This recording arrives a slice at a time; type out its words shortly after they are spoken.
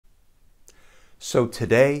So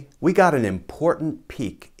today, we got an important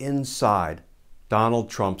peek inside Donald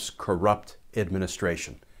Trump's corrupt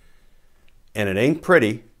administration. And it ain't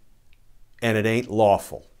pretty, and it ain't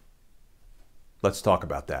lawful. Let's talk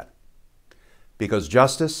about that. Because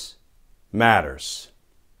justice matters.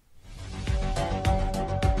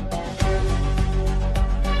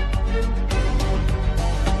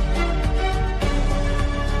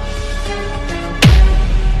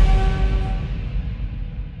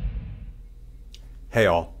 Hey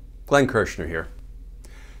all, Glenn Kirshner here.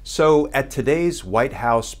 So at today's White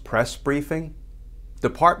House press briefing,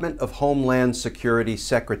 Department of Homeland Security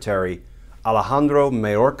Secretary Alejandro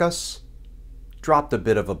Mayorkas dropped a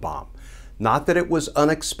bit of a bomb. Not that it was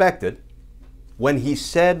unexpected, when he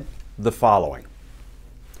said the following,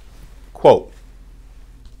 quote,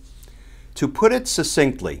 "To put it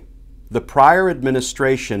succinctly, the prior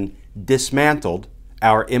administration dismantled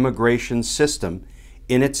our immigration system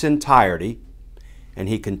in its entirety." And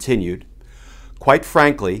he continued, "Quite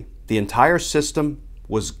frankly, the entire system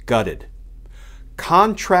was gutted.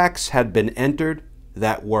 Contracts had been entered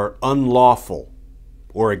that were unlawful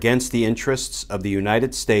or against the interests of the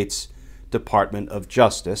United States Department of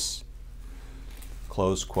Justice."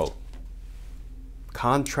 Close quote.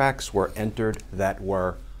 Contracts were entered that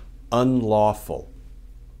were unlawful.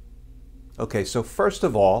 Okay, so first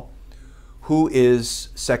of all, who is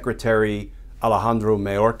Secretary Alejandro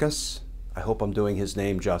Mayorkas? I hope I'm doing his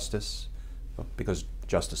name justice, because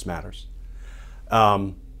justice matters.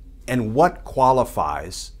 And what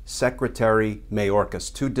qualifies Secretary Mayorkas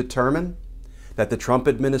to determine that the Trump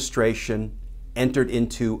administration entered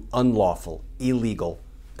into unlawful, illegal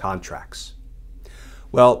contracts?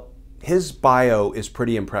 Well, his bio is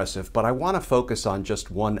pretty impressive, but I want to focus on just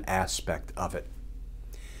one aspect of it.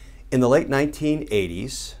 In the late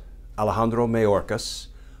 1980s, Alejandro Mayorkas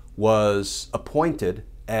was appointed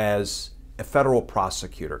as a federal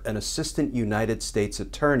prosecutor, an assistant United States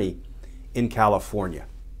attorney in California.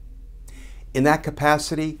 In that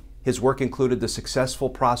capacity, his work included the successful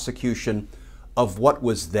prosecution of what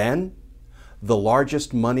was then the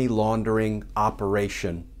largest money laundering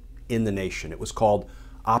operation in the nation. It was called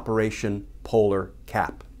Operation Polar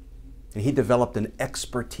Cap. And he developed an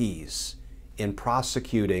expertise in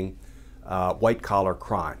prosecuting white-collar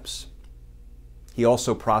crimes. He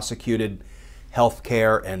also prosecuted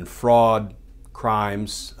healthcare and fraud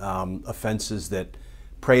crimes, offenses that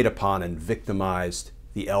preyed upon and victimized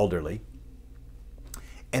the elderly.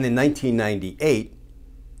 And in 1998,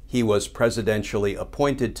 he was presidentially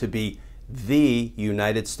appointed to be the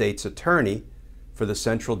United States Attorney for the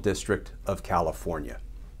Central District of California.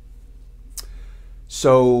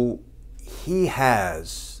 So he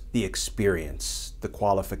has the experience, the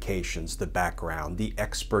qualifications, the background, the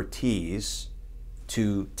expertise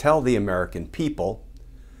to tell the American people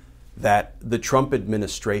that the Trump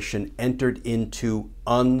administration entered into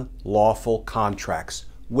unlawful contracts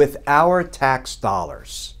with our tax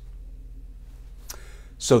dollars.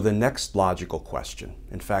 So the next logical question,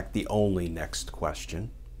 in fact, the only next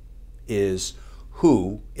question, is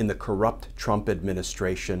who in the corrupt Trump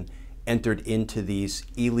administration entered into these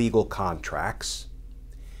illegal contracts,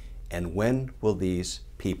 and when will these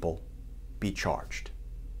people be charged?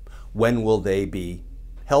 When will they be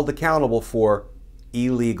held accountable for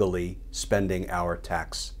illegally spending our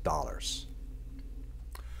tax dollars?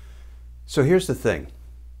 So here's the thing.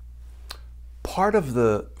 Part of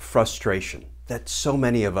the frustration that so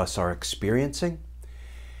many of us are experiencing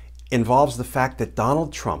involves the fact that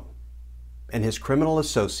Donald Trump and his criminal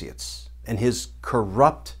associates and his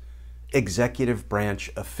corrupt executive branch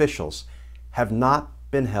officials have not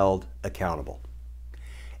been held accountable.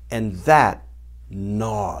 And that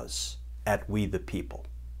gnaws at we the people.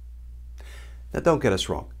 Now don't get us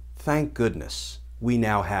wrong. Thank goodness we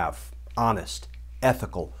now have honest,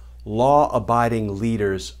 ethical, law-abiding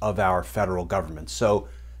leaders of our federal government. So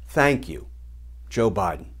thank you, Joe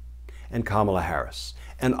Biden and Kamala Harris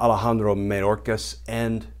and Alejandro Mayorkas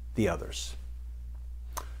and the others.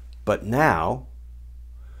 But now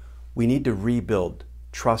we need to rebuild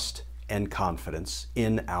trust and confidence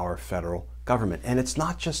in our federal government. And it's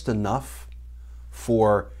not just enough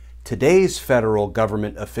for today's federal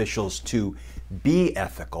government officials to be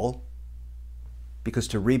ethical, because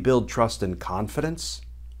to rebuild trust and confidence,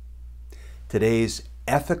 today's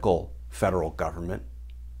ethical federal government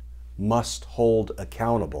must hold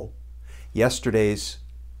accountable yesterday's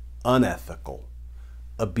unethical,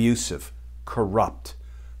 abusive, corrupt,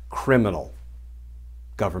 criminal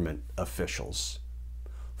government officials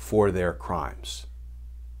for their crimes,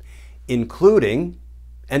 including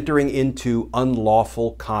entering into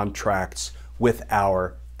unlawful contracts with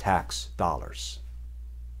our tax dollars.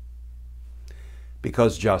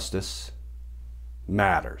 because justice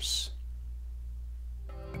matters.